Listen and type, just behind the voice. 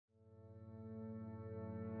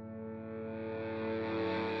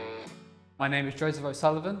My name is Joseph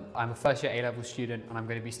O'Sullivan. I'm a first year A-level student and I'm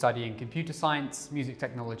going to be studying computer science, music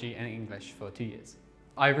technology and English for 2 years.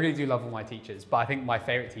 I really do love all my teachers, but I think my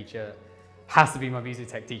favourite teacher has to be my music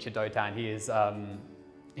tech teacher, Dotan.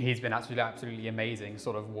 He's been absolutely amazing,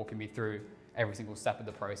 sort of walking me through every single step of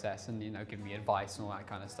the process and, giving me advice and all that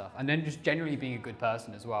kind of stuff. And then just generally being a good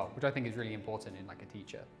person as well, which I think is really important in like a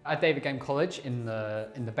teacher. At David Game College, in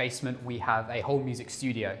the basement, we have a whole music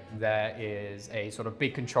studio. There is a sort of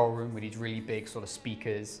big control room with these really big sort of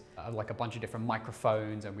speakers, like a bunch of different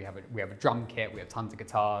microphones, and we have a drum kit, we have tons of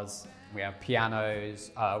guitars, we have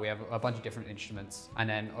pianos, we have a bunch of different instruments. And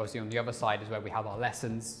then obviously on the other side is where we have our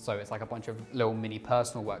lessons. So it's like a bunch of little mini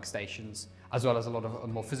personal workstations, as well as a lot of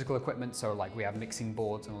more physical equipment. So like we have mixing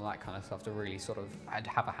boards and all that kind of stuff to really sort of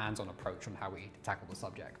have a hands-on approach on how we tackle the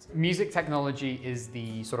subject. Music technology is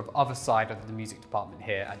the sort of other side of the music department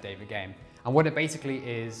here at David Game. And what it basically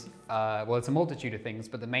is, well, it's a multitude of things,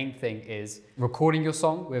 but the main thing is recording your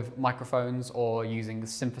song with microphones or using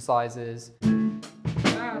synthesizers.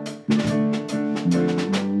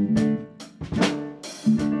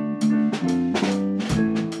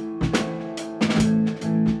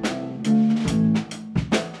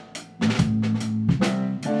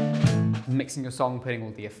 Mixing your song, putting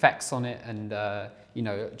all the effects on it, and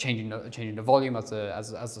changing the volume as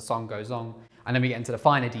the song goes on. And then we get into the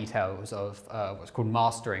finer details of what's called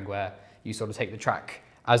mastering, where you sort of take the track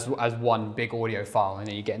as one big audio file, and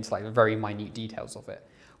then you get into like the very minute details of it.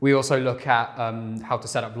 We also look at how to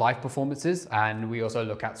set up live performances, and we also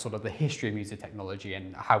look at sort of the history of music technology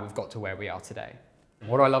and how we've got to where we are today.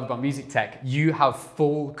 What I love about music tech, you have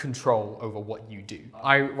full control over what you do.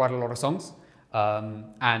 I write a lot of songs,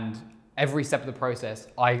 and every step of the process,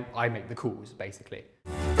 I make the calls, basically.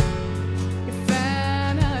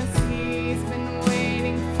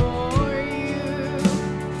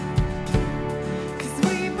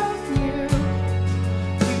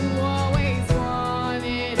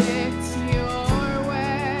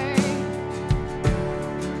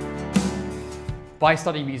 By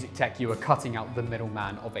studying music tech, you are cutting out the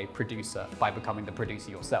middleman of a producer by becoming the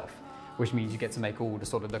producer yourself, which means you get to make all the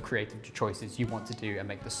sort of the creative choices you want to do and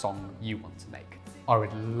make the song you want to make. I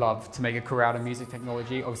would love to make a career out of music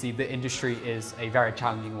technology. Obviously, the industry is a very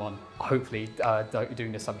challenging one. Hopefully,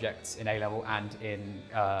 doing the subjects in A-level and in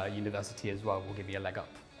university as well will give you a leg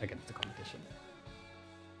up against the competition.